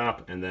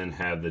GameStop, and then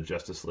have the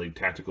Justice League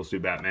Tactical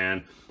Suit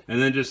Batman.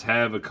 And then just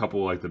have a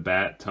couple like the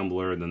Bat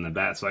Tumbler, then the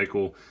Bat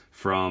Cycle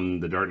from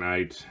the Dark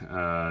Knight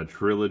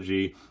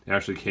trilogy. It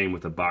actually came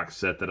with a box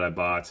set that I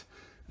bought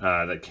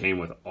that came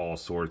with all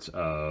sorts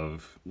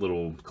of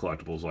little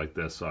collectibles like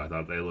this, so I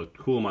thought they looked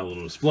cool in my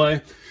little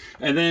display.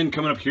 And then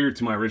coming up here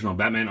to my original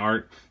Batman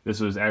art, this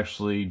was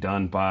actually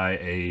done by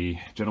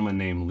a gentleman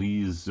named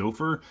Lee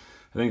Zofer.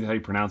 I think that's how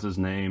you pronounce his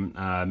name.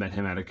 I met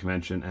him at a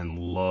convention and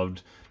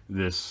loved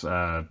this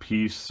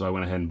piece, so I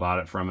went ahead and bought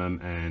it from him,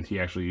 and he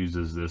actually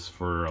uses this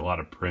for a lot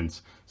of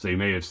prints, so you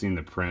may have seen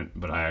the print,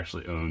 but I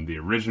actually own the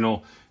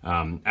original.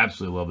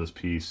 Absolutely love this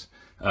piece.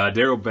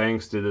 Darryl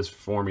Banks did this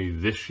for me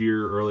this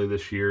year, early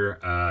this year.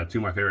 Two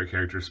of my favorite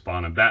characters,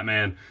 Spawn and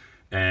Batman,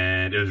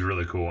 and it was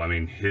really cool. I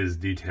mean, his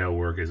detail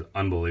work is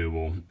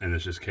unbelievable, and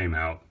this just came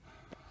out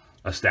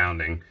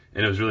astounding.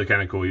 And it was really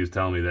kind of cool. He was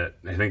telling me that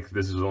I think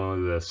this is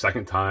only the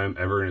second time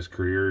ever in his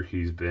career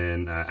he's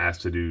been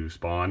asked to do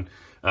Spawn.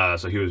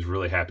 So he was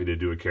really happy to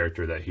do a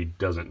character that he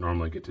doesn't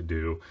normally get to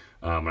do.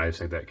 And I just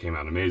think that came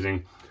out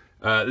amazing.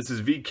 This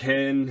is V.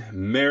 Ken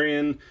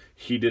Marion.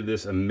 He did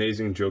this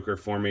amazing Joker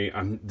for me.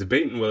 I'm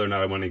debating whether or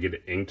not I want to get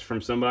it inked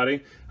from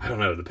somebody. I don't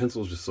know. The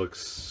pencils just look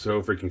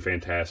so freaking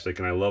fantastic,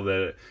 and I love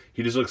that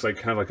he just looks like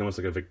kind of like almost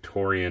like a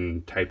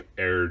Victorian type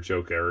era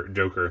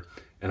Joker.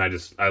 And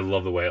I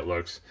love the way it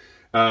looks.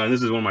 And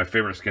this is one of my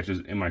favorite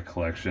sketches in my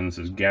collection. This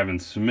is Gavin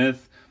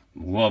Smith.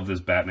 Love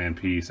this Batman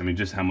piece. I mean,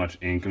 just how much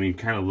ink. I mean,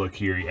 kind of look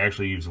here. He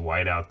actually used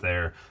white out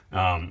there.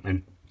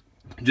 And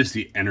just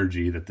the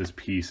energy that this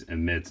piece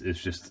emits is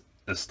just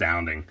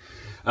astounding.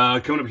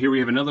 Coming up here, we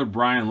have another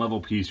Brian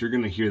Level piece. You're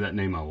going to hear that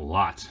name a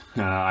lot.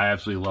 I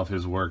absolutely love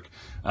his work.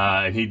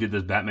 And he did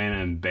this Batman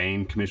and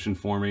Bane commission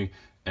for me.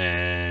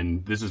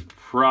 And this is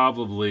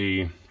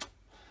probably,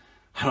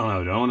 I don't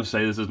know, do I want to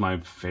say this is my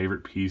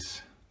favorite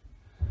piece?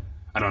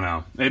 I don't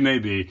know. It may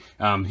be.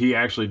 He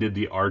actually did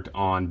the art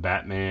on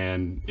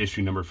Batman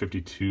issue number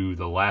 52,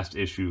 the last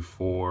issue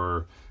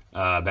for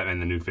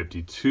Batman the New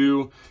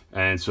 52,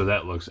 and so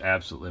that looks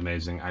absolutely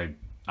amazing.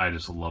 I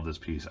just love this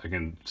piece. I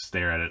can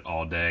stare at it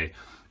all day.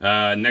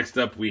 Next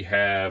up, we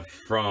have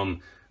from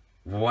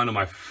one of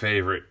my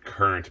favorite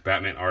current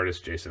Batman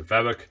artists, Jason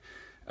Fabok.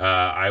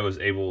 I was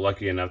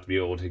lucky enough to be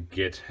able to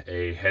get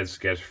a head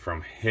sketch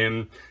from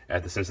him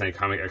at the Cincinnati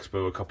Comic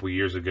Expo a couple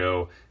years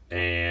ago,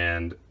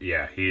 and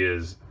yeah, he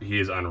is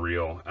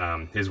unreal.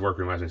 His work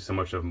reminds me so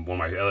much of one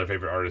of my other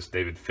favorite artists,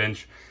 David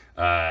Finch,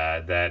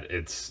 that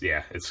it's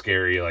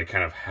scary, like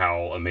kind of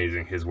how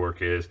amazing his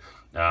work is.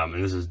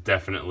 And this is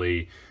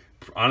definitely,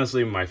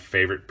 honestly, my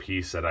favorite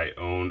piece that I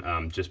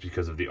own, just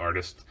because of the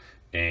artist.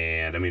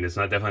 And I mean, it's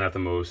definitely not the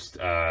most,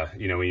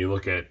 you know, when you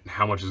look at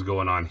how much is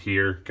going on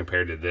here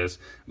compared to this,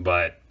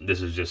 but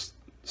this is just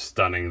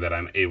stunning that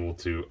I'm able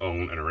to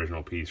own an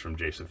original piece from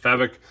Jason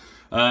Fabok.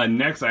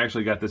 Next, I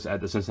actually got this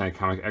at the Cincinnati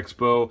Comic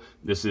Expo.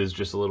 This is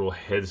just a little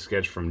head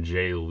sketch from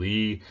Jay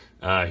Lee.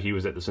 He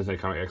was at the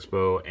Cincinnati Comic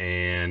Expo,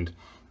 and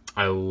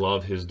I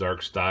love his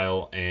dark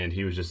style, and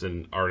he was just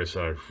an artist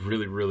that I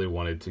really, really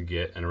wanted to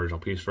get an original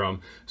piece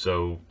from.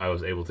 So I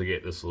was able to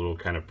get this little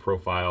kind of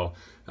profile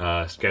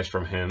sketch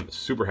from him.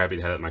 Super happy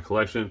to have it in my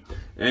collection.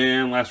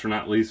 And last but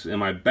not least, in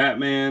my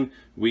Batman,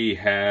 we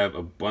have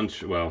a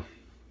bunch, well,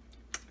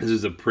 This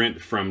is a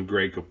print from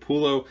Greg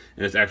Capullo,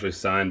 and it's actually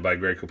signed by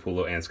Greg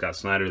Capullo and Scott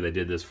Snyder. They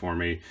did this for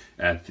me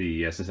at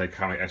the Cincinnati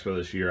Comic Expo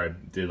this year. I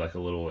did like a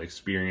little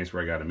experience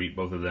where I got to meet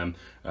both of them.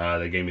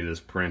 They gave me this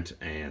print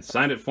and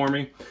signed it for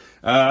me.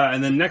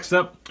 And then next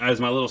up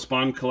is my little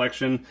Spawn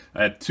collection.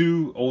 I had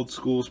 2 old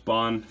school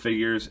Spawn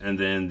figures, and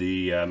then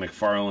the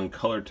McFarlane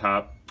color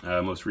top.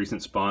 Most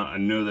recent Spawn. I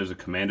know there's a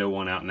Commando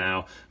one out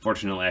now.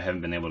 Fortunately, I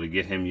haven't been able to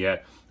get him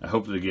yet. I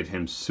hope to get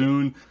him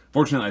soon.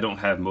 Fortunately, I don't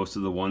have most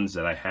of the ones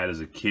that I had as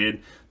a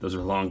kid. Those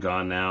are long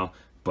gone now.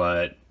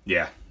 But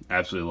yeah,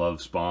 absolutely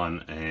love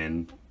Spawn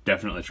and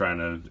definitely trying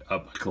to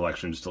up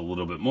collection just a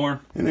little bit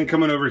more. And then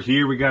coming over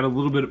here, we got a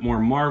little bit more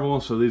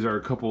Marvel. So these are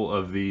a couple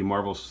of the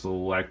Marvel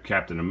Select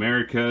Captain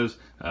Americas.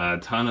 A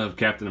ton of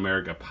Captain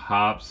America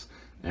pops.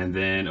 And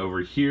then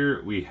over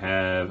here we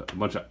have a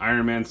bunch of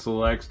Iron Man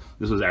selects.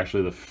 This was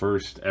actually the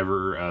first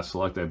ever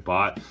select I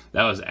bought.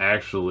 That was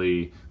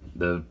actually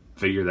the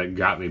figure that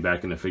got me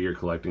back into figure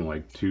collecting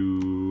like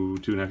two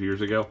and a half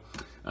years ago.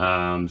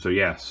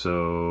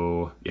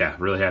 So yeah,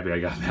 really happy I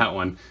got that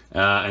one.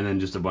 And then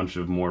just a bunch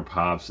of more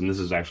pops. And this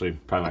is actually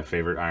probably my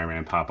favorite Iron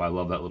Man pop. I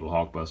love that little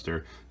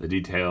Hulkbuster. The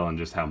detail and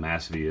just how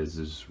massive he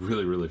is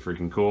really, really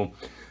freaking cool.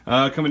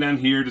 Coming down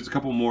here, just a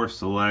couple more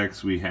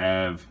selects. We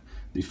have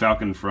the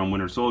Falcon from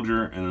Winter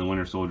Soldier, and then the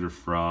Winter Soldier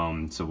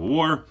from Civil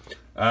War.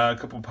 A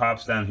couple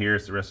pops down here.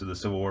 It's the rest of the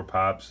Civil War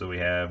pops. So we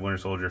have Winter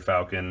Soldier,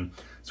 Falcon,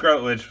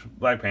 Scarlet Witch,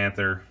 Black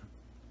Panther,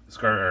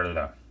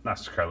 not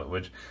Scarlet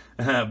Witch,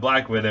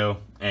 Black Widow,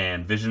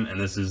 and Vision. And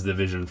this is the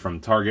Vision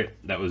from Target.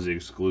 That was the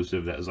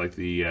exclusive. That was like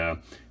the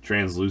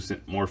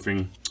translucent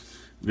morphing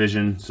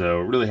Vision.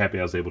 So really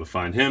happy I was able to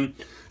find him.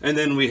 And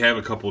then we have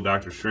a couple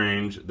Doctor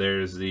Strange.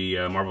 There's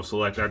the Marvel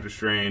Select Doctor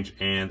Strange,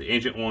 and the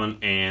Ancient one,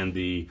 and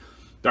the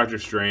Doctor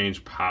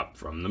Strange pop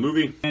from the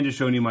movie. And just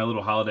showing you my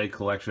little holiday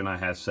collection I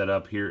have set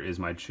up. Here is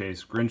my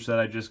Chase Grinch that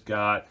I just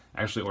got.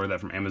 I actually ordered that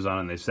from Amazon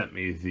and they sent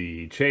me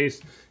the Chase.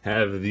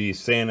 Have the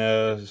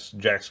Santa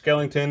Jack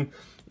Skellington.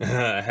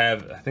 I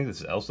think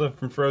this is Elsa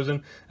from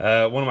Frozen.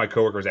 One of my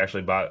coworkers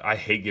actually bought, I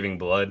hate giving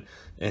blood,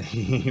 and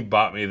he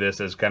bought me this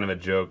as kind of a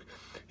joke.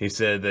 He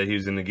said that he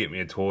was going to get me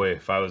a toy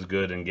if I was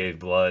good and gave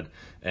blood.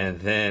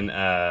 And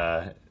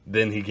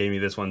then he gave me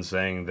this one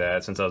saying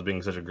that since I was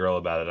being such a girl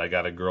about it, I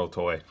got a girl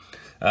toy.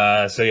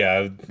 So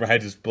yeah, I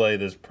display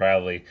this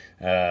proudly.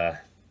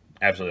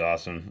 Absolutely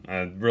awesome.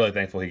 I'm really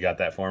thankful he got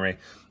that for me.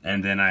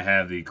 And then I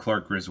have the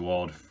Clark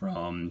Griswold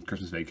from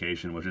Christmas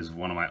Vacation, which is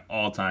one of my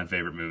all-time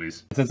favorite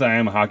movies. Since I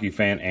am a hockey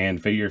fan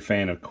and figure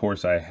fan, of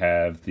course I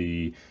have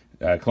the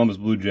Columbus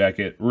Blue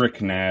Jacket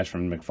Rick Nash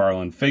from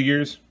McFarlane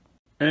Figures.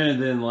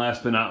 And then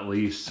last but not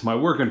least, my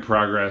work in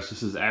progress.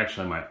 This is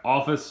actually my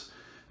office.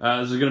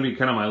 This is going to be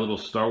kind of my little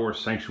Star Wars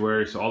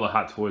sanctuary. So all the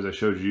hot toys I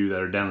showed you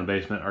that are down in the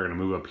basement are going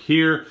to move up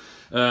here.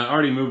 I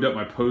already moved up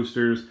my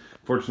posters.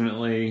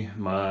 Fortunately,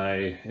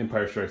 my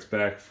Empire Strikes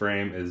Back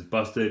frame is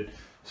busted.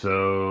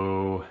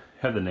 So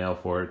have the nail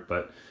for it,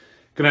 but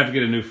gonna have to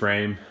get a new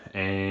frame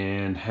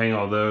and hang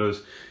all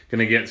those.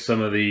 Gonna get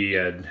some of the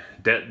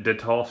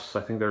Detolfs,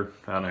 I think they're,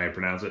 I don't know how you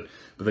pronounce it,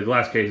 but the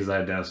glass cases I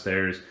have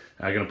downstairs.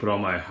 I'm gonna put all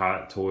my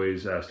hot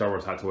toys, Star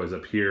Wars hot toys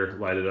up here,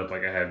 light it up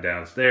like I have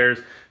downstairs,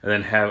 and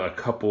then have a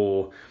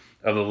couple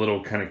of the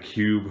little kind of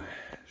cube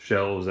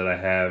shelves that I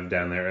have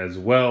down there as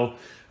well.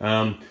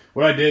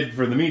 What I did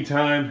for the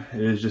meantime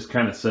is just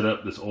kind of set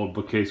up this old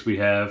bookcase we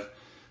have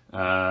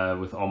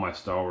with all my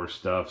Star Wars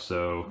stuff.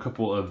 So a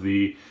couple of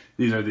these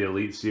are the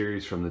Elite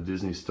series from the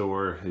Disney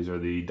store. These are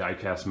the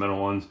die-cast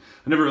metal ones.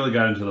 I never really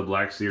got into the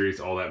Black series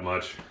all that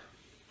much.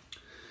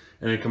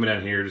 And then coming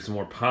down here, just some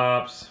more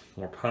pops.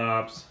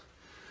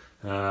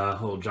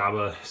 Little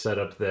Jabba set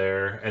up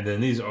there. And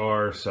then these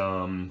are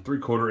some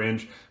 3/4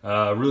 inch.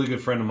 A really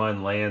good friend of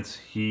mine, Lance,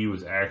 he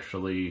was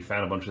actually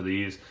found a bunch of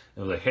these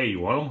and was like, hey,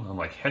 you want them? I'm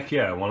like, heck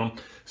yeah, I want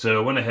them.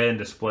 So I went ahead and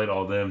displayed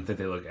all of them. I think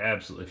they look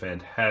absolutely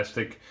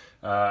fantastic.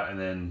 And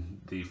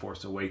then the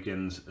Force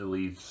Awakens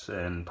elites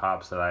and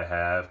pops that I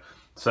have.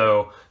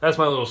 So that's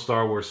my little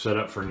Star Wars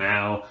setup for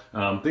now.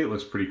 I think it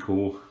looks pretty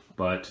cool,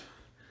 but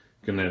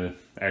gonna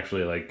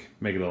actually like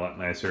make it a lot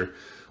nicer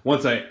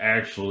once I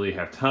actually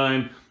have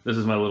time. This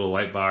is my little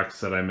light box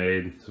that I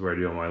made. This is where I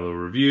do all my little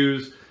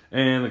reviews,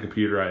 and the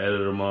computer I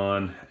edit them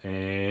on,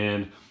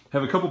 and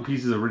have a couple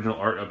pieces of original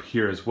art up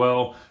here as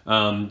well.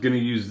 Gonna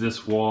use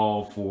this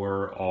wall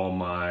for all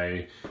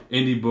my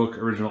indie book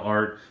original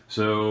art.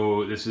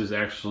 So this is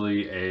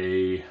actually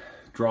a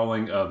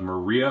drawing of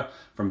Maria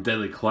from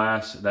Deadly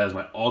Class. That is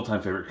my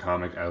all-time favorite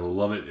comic. I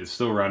love it. It's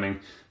still running.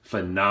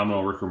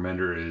 Phenomenal. Rick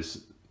Remender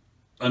is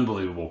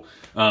unbelievable.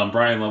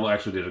 Brian Lovell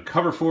actually did a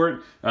cover for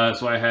it,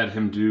 so I had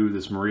him do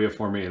this Maria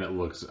for me, and it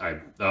looks, I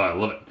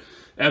love it.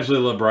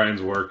 Absolutely love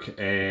Brian's work,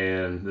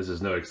 and this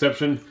is no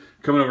exception.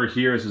 Coming over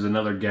here, this is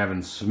another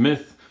Gavin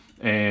Smith,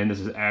 and this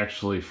is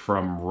actually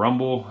from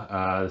Rumble.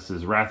 This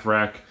is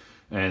Rathrak,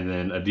 and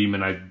then a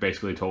demon. I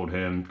basically told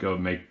him, go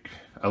make,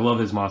 I love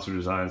his monster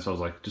design, so I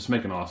was like, just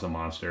make an awesome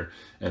monster.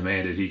 And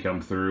man, did he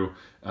come through.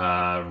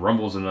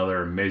 Rumble's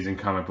another amazing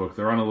comic book.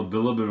 They're on a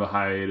little bit of a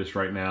hiatus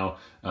right now,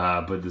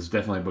 but this is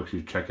definitely a book you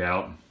should check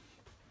out.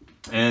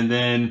 And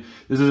then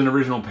this is an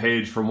original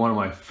page from one of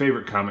my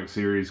favorite comic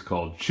series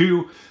called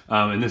Chew.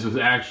 And this was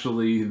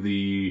actually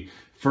the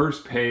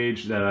first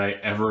page that I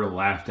ever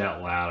laughed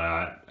out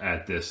loud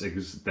at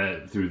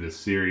through this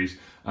series.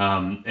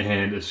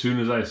 And as soon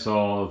as I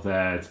saw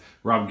that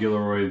Rob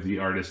Guillory, the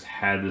artist,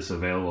 had this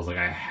available, I was like,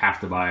 I have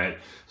to buy it.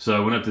 So I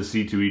went up to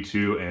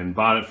C2E2 and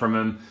bought it from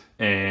him.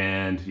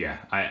 And yeah,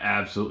 I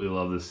absolutely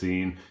love this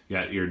scene. You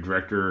got your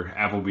director,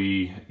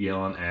 Appleby,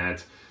 yelling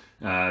at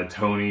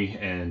Tony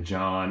and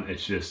John.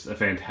 It's just a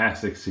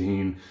fantastic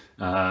scene.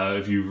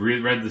 If you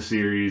read the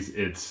series,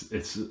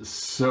 it's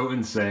so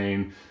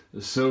insane,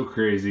 so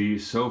crazy,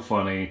 so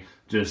funny,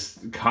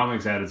 just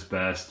comics at its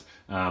best.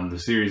 The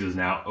series is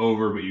now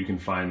over, but you can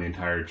find the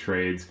entire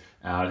trades.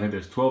 I think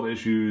there's 12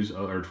 issues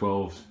or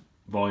 12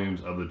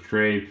 volumes of the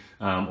trade,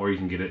 or you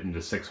can get it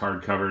into 6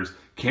 hardcovers.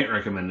 Can't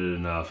recommend it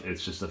enough.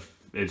 It's just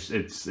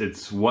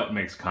it's what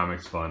makes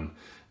comics fun,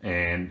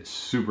 and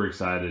super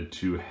excited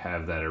to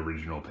have that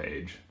original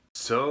page.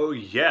 So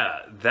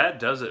yeah, that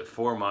does it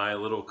for my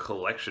little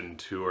collection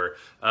tour.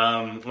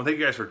 Well, thank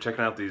you guys for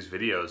checking out these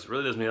videos. It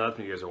really does mean a lot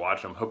to me you guys are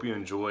watching them. Hope you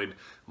enjoyed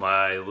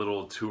my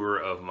little tour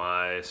of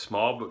my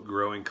small but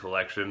growing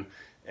collection.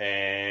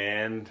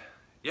 And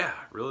yeah,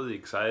 really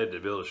excited to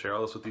be able to share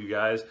all this with you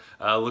guys.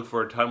 Look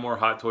for a ton more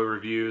Hot Toy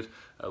reviews.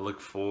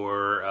 Look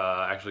for,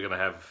 actually going to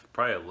have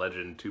probably a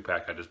Legend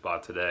 2-pack I just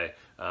bought today.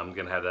 I'm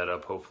going to have that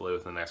up hopefully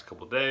within the next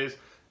couple days.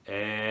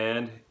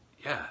 And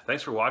yeah,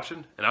 thanks for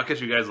watching, and I'll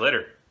catch you guys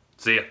later.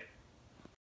 See ya.